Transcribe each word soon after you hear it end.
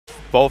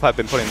both have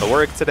been putting the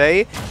work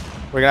today.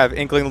 We're going to have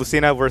Inkling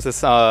Lucina versus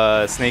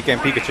Snake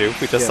and Pikachu.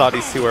 We just saw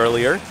these two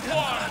earlier.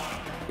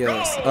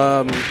 Yes.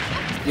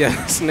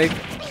 Yeah, Snake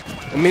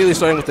immediately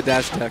starting with the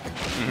dash tech.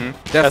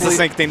 That's the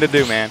Snake thing to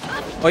do, man.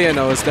 Oh, yeah,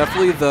 no, it's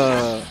definitely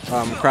the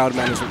crowd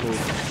management move.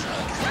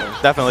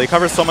 Definitely. It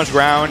covers so much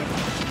ground,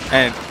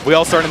 and we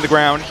all start in the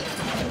ground.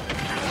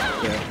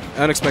 Yeah,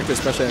 unexpected,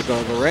 especially at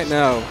go. But right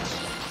now,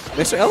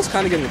 Mr.L's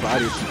kind of getting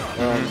bodied.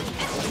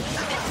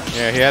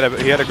 Yeah, he had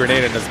a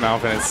grenade in his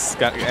mouth,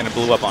 and it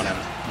blew up on him.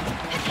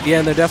 Yeah,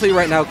 and they're definitely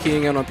right now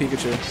keying in on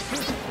Pikachu.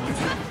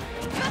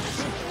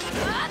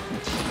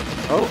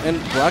 Oh, and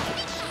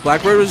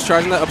Blackbird was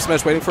charging that up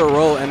smash, waiting for a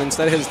roll, and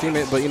instead hit his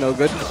teammate. But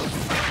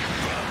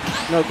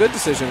good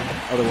decision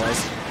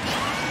otherwise.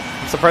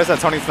 I'm surprised that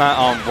Tony's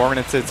not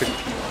warranted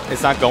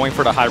it's not going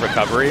for the high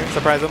recovery.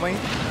 Surprisingly,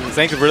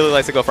 Snake really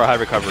likes to go for high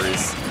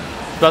recoveries,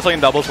 especially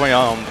in doubles when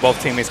both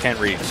teammates can't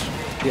reach.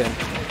 Yeah.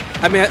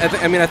 I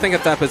mean, I think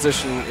at that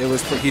position,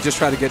 he just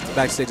tried to get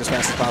backstage as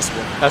fast as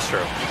possible. That's true.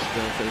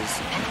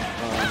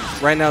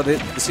 Yeah, right now,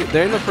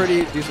 they're in a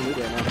pretty decent lead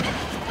right now.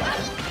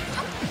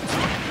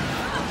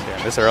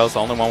 Yeah, Mr.L's the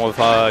only one with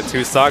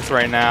 2 stocks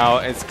right now.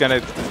 It's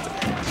gonna,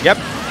 yep.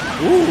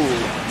 Ooh,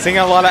 seeing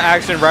a lot of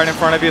action right in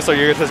front of you, so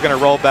you're just gonna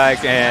roll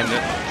back, and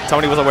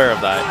Tony was aware of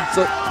that.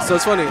 So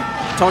it's funny.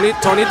 Tony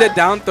did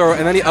down throw,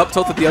 and then he up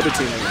tilted the other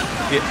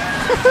teammate. Yeah.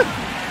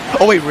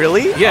 Oh wait,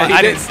 really? Yeah,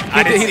 I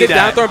didn't he did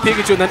down throw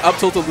Pikachu and then up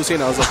tilted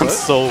Lucina. I was like, I'm what?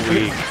 so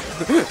weak.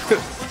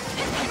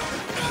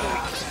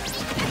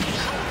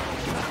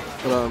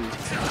 But,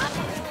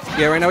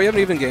 yeah, right now we have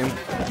an even game.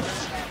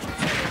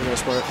 For the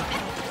most part.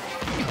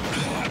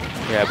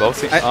 Yeah,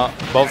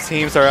 both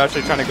teams are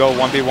actually trying to go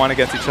 1v1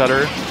 against each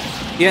other.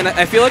 Yeah, and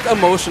I feel like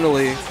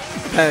emotionally,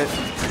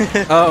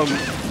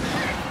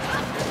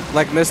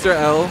 like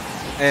Mr.L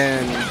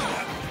and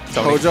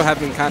Mojo have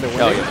been kind of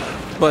winning,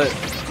 but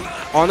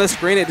on the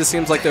screen it just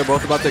seems like they're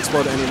both about to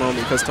explode at any moment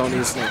because Tony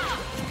is Snake.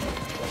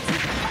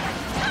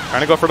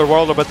 Trying to go for the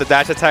whirl, but the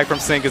dash attack from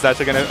Snake is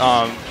actually going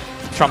to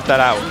trump that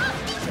out.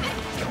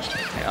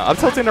 Yeah, I'm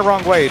tilting the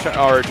wrong way,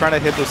 or trying to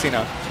hit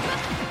Lucina.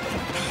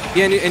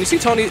 Yeah, and you see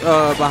Tony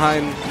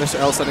behind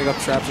Mr.L setting up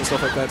traps and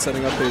stuff like that,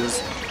 setting up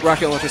his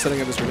rocket launcher, setting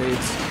up his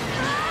grenades.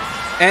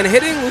 And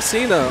hitting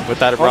Lucina with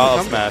that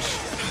raw smash.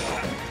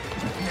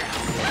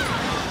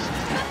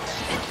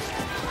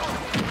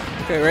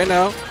 Okay, right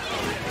now,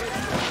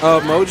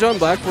 Mojo and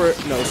Blackbird,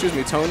 no, excuse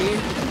me, Tony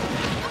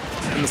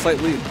in the slight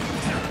lead.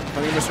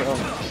 Tony and Mr.L.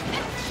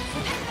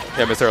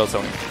 Yeah, Mr.L.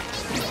 Tony.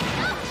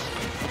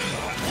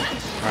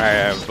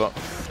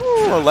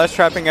 Alright, less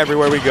trapping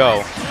everywhere we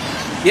go.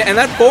 Yeah, and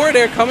that forward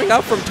air coming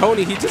out from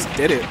Tony, he just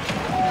did it.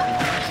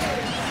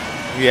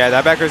 Yeah,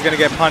 that backer is going to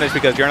get punished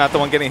because you're not the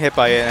one getting hit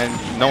by it, and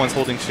no one's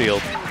holding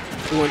shield.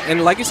 Ooh,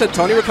 and like you said,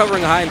 Tony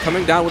recovering high and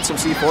coming down with some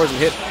C4s and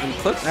hit and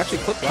actually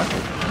clipped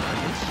Blackbird.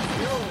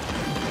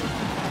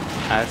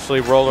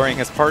 Actually rollering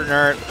his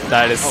partner.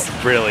 That is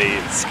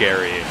really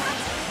scary.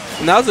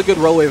 And that was a good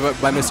roll wave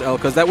by Mr.L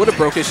because that would have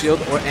broke his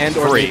shield or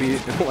maybe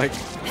like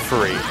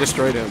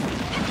destroyed him.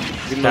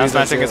 Down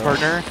smashing his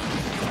partner.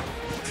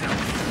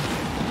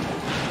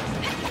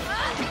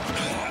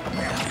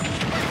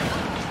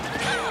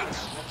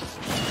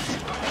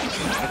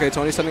 Okay,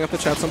 Tony's setting up the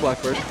traps on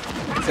Blackbird. See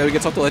how he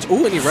gets off the ledge.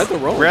 Ooh, and he read the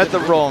roll. Read the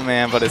roll,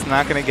 man, but it's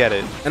not going to get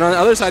it. And on the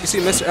other side, you see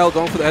Mr.L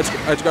going for the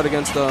edge guard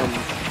against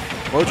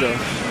Mojo.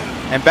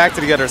 And back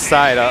to the other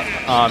side,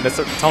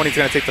 Tony's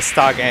going to take the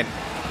stock and...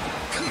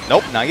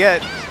 Nope, not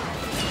yet.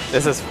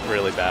 This is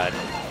really bad.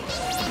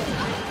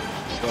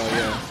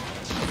 Yeah.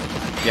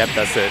 Yep,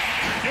 that's it.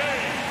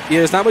 Yeah,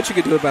 there's not much you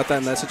could do about that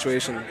in that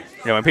situation.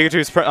 You know, when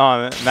Pikachu's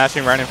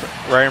mashing right in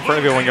front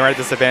of you when you're at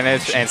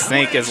disadvantage, and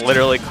Snake is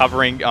literally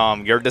covering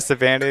your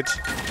disadvantage,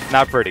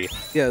 not pretty.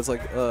 Yeah, it's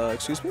like,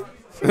 excuse me?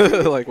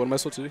 Like, what am I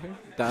supposed to do here?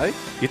 Die?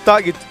 You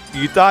thought you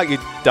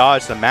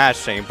dodged the mash,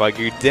 Shane, but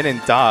you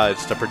didn't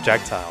dodge the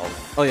projectile.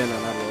 Oh yeah, no,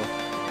 not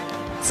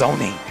at all.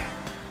 Zoning.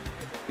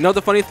 You know,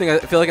 the funny thing, I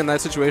feel like in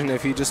that situation,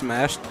 if he just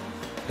mashed,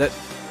 that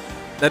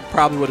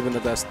probably would have been the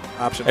best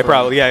option. It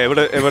probably, yeah, it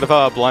would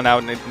have blown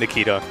out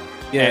Nikita.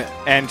 Yeah,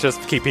 and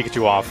just keep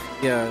Pikachu off.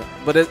 Yeah,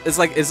 but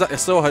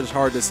it's so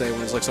hard to say when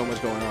there's like so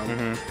much going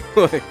on.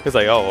 It's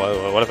like,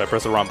 oh, what if I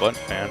press the wrong button,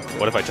 man?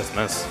 What if I just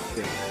miss?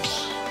 Yeah.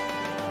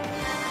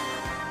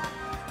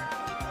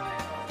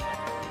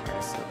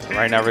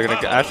 Right now, we're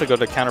gonna actually go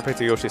to counterpick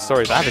to Yoshi's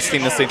stories. I haven't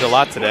seen this stage a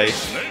lot today.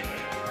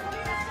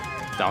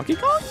 Donkey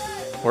Kong?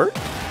 Word?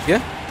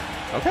 Yeah.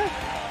 Okay.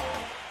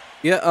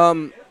 Yeah.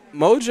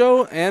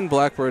 Mojo and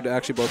Blackbird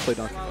actually both play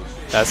Donkey Kong.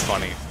 That's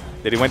funny.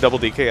 Did he win double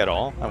DK at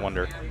all? I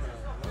wonder.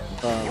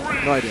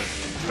 No idea.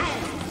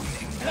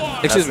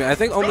 Excuse me. I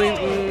think only.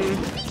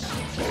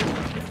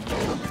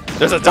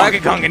 There's a Donkey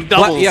Kong in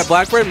doubles. Yeah,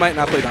 Blackbird might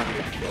not play Donkey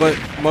Kong, but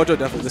Mojo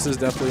definitely. This is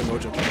definitely a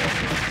Mojo.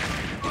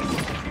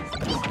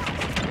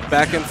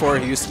 Back and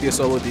forth, he used to be a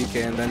solo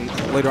DK, and then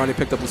later on he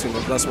picked up Lucina.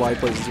 That's why he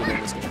plays Lucina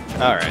in this game.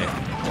 All right.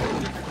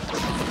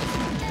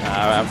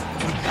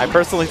 I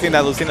personally think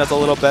that Lucina's a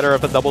little better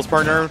of a doubles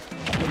partner.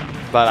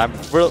 but I'm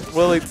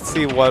willing to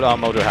see what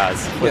Mojo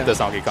has with this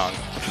Donkey Kong.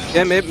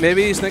 Yeah,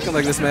 maybe he's thinking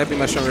like this might be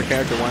my stronger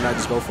character. Why not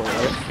just go for it,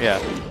 right? Yeah.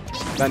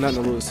 Got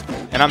nothing to lose.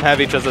 And I'm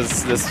heavy just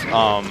as this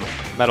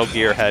Metal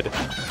Gear head.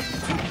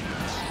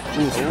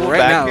 Ooh, right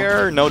back now.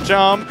 here, no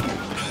jump.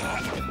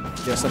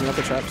 Yeah, setting up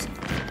the traps.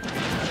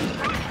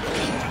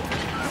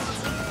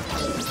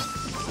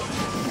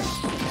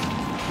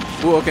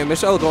 Ooh, okay,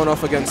 Mr.L going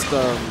off against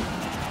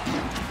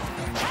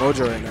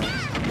Mojo right now.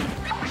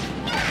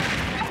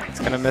 He's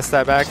gonna miss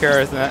that back here,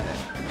 isn't it?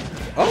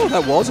 Oh,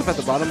 that wall's up at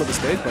the bottom of the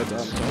stage by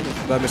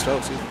Mr.L.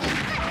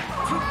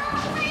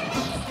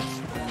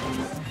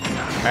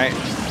 Alright.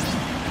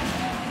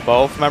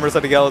 Both members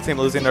of the yellow team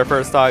losing their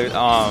first stock.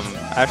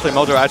 Actually,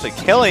 Mojo actually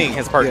killing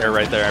his partner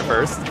right there at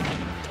first.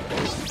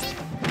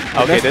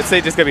 Okay, this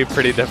stage is going to be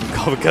pretty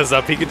difficult because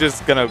Pikachu's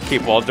going to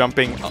keep wall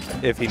jumping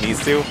if he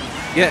needs to.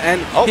 Yeah,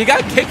 and he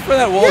got kicked for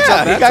that wall jump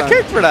Yeah, that he got time.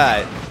 kicked for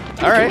that.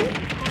 All right.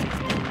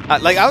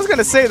 Like, I was going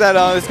to say that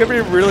it's going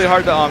to be really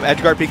hard to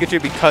edge guard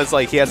Pikachu because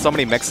like he has so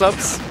many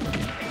mix-ups.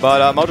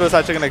 But Mojo is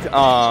actually going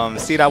to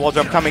see that wall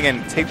jump coming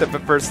and take the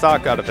first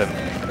stock out of him.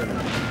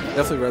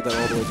 Definitely read that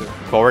all the way through.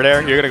 Forward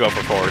air? You're going to go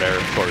for forward air,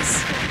 of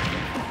course.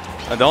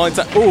 The only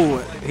time... Ooh,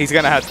 he's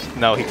going to have...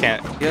 No, he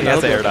can't. Yeah, he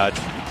has to air dodge.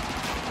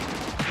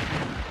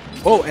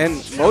 Oh, and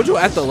Mojo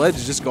at the ledge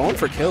is just going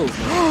for kills.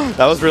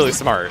 That was really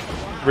smart.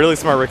 Really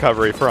smart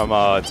recovery from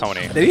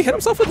Tony. Did he hit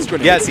himself with his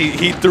grenade? Yes,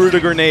 he threw the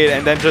grenade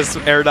and then just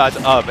air dodged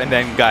up and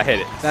then got hit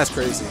it. That's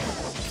crazy.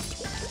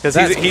 Because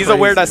he's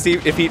aware that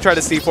if he tried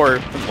to C4,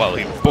 well,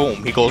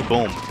 he goes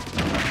boom.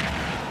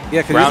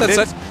 Yeah, because he's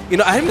at such... You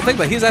know, I didn't even think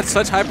that he's at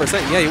such high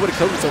percent. Yeah, he would have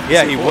killed himself.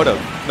 Yeah, he would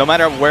have. No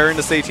matter where in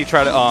the stage he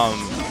tried to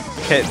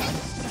hit.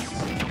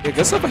 Yeah,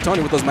 good stuff by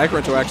Tony with those micro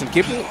interactions.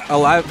 Keep him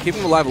alive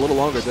a little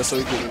longer just so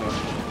he can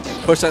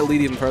push that lead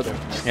even further.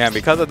 Yeah, and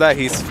because of that,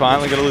 he's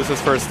finally going to lose his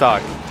first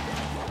stock.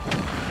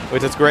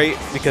 Which is great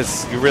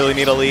because you really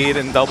need a lead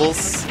in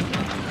doubles.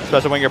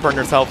 Especially when your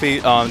partner's healthy.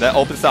 That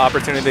opens the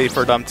opportunity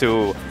for them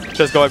to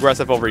just go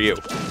aggressive over you.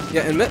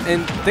 Yeah, and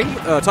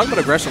talking about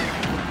aggression,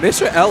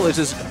 Mr.L is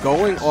just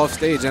going off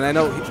stage, and I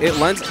know he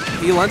lends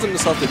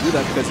himself to do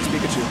that because it's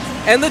Pikachu.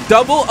 And the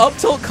double up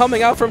tilt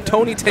coming out from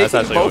Tony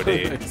taking both.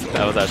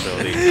 That was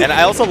actually OD. And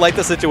I also like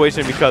the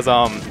situation because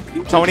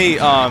Tony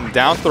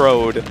down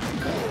throwed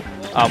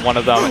one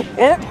of them.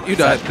 You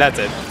died. That's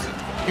it.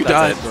 You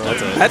died, bro.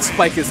 That's it. That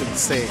spike is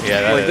insane.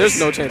 Yeah, like, there's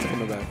no chance of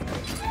coming back.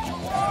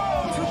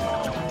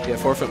 Yeah,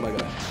 forfeit my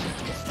guy.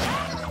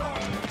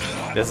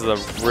 This is a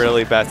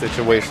really bad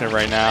situation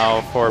right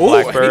now for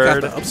Blackbird. Blackbird.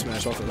 He got the up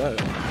smash off of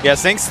that. Yeah,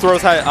 Sinks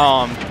throws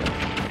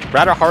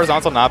rather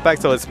horizontal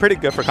knockback, so it's pretty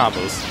good for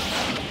combos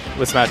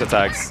with smash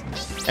attacks.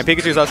 And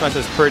Pikachu's up smash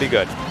is pretty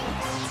good.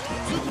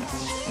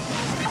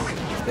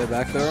 Yeah,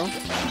 back throw.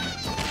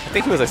 I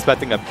think he was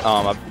expecting a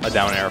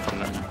down air from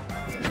them.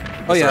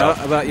 Oh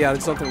yeah, yeah,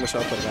 it's something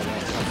Michelle put about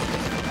that.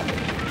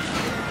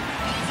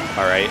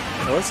 All right.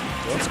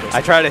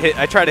 I tried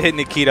to hit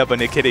Nikita, but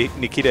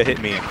Nikita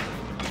hit me.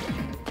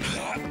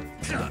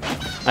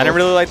 I didn't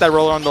really like that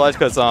roller on the ledge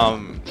because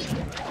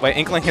when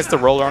Inkling hits the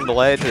roller on the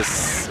ledge,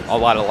 it's a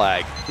lot of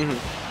lag.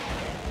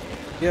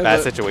 Yeah,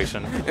 bad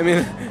situation. I mean,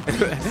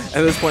 at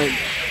this point,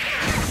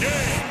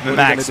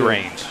 max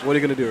range. What are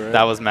you gonna do? Right?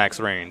 That was max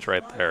range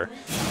right there.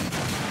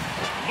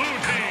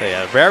 So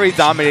yeah, very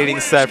dominating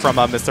set from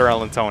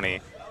Mr.L and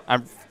Tony.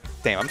 I'm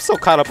so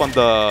caught up on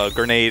the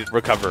grenade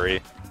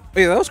recovery.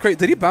 Wait, that was great.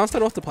 Did he bounce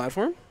that off the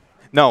platform?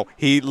 No,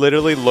 he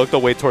literally looked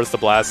away towards the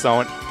blast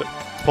zone.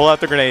 Pull out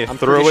the grenade, I'm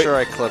threw it. pretty sure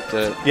I clipped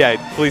it. Yeah,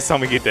 please tell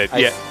me you did.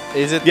 Yeah.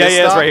 Is it? Yeah, this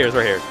it's stock? right here. It's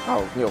right here.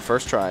 Oh,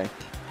 first try.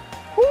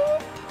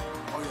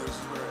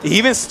 He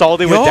even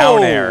stalled it with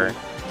down air.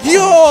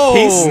 Yo!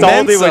 He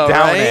stalled it with down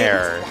right?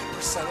 air.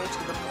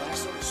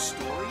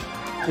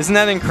 Isn't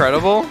that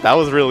incredible? That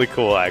was really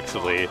cool,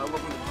 actually.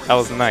 That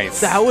was nice.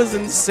 That was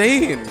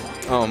insane.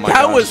 Oh my god.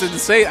 That was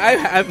insane.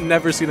 I've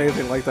never seen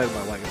anything like that in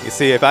my life. You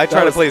see, if I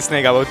try to play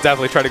Snake, I would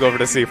definitely try to go over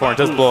to C4 and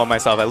just blow up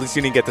myself. At least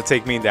you didn't get to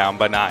take me down,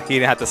 but nah, he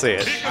didn't have to say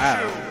it.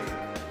 Wow.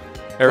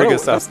 Very good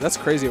stuff. That's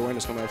crazy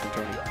awareness coming out from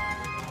Tony.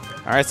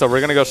 All right, so we're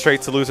going to go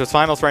straight to Losers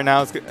Finals right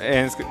now. I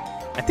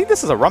think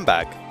this is a run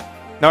back.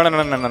 No.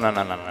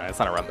 It's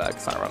not a run back.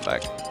 It's not a run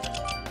back.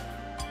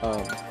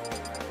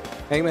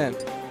 Hey, man.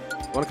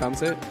 Want to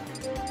commentate?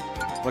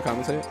 Want to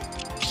commentate?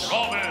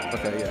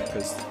 Okay, yeah,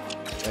 because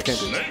I can't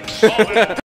do that.